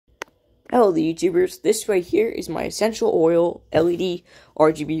Hello, the YouTubers. This right here is my essential oil LED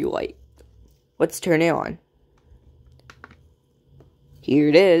RGB light. Let's turn it on. Here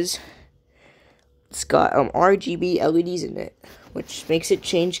it is. It's got RGB LEDs in it, which makes it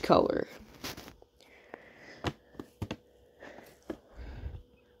change color.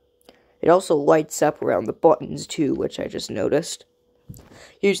 It also lights up around the buttons too, which I just noticed.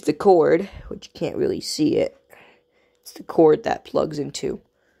 Here's the cord, which you can't really see it. It's the cord that plugs into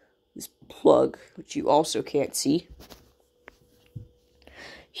this plug, which you also can't see.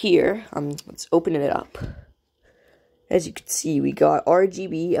 Here, let's open it up. As you can see, we got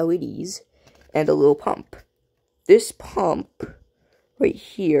RGB LEDs and a little pump. This pump right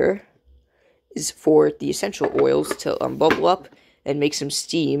here is for the essential oils to bubble up and make some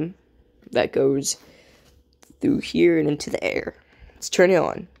steam that goes through here and into the air. Let's turn it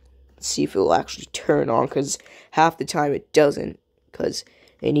on. Let's see if it will actually turn on, because half the time it doesn't, because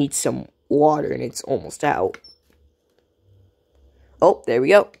it needs some water and it's almost out. Oh, there we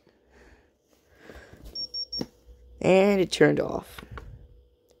go. And it turned off.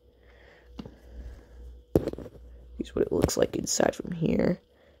 Here's what it looks like inside from here.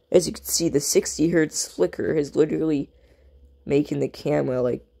 As you can see, the 60 Hz flicker is literally making the camera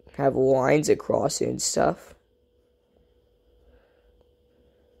like have lines across it and stuff.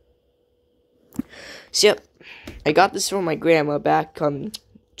 So yep, I got this from my grandma back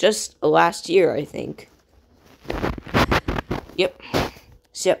just last year, I think. Yep.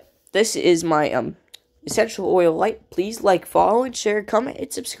 So yep, this is my essential oil light. Please like, follow, and share, comment,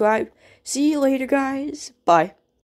 and subscribe. See you later, guys. Bye.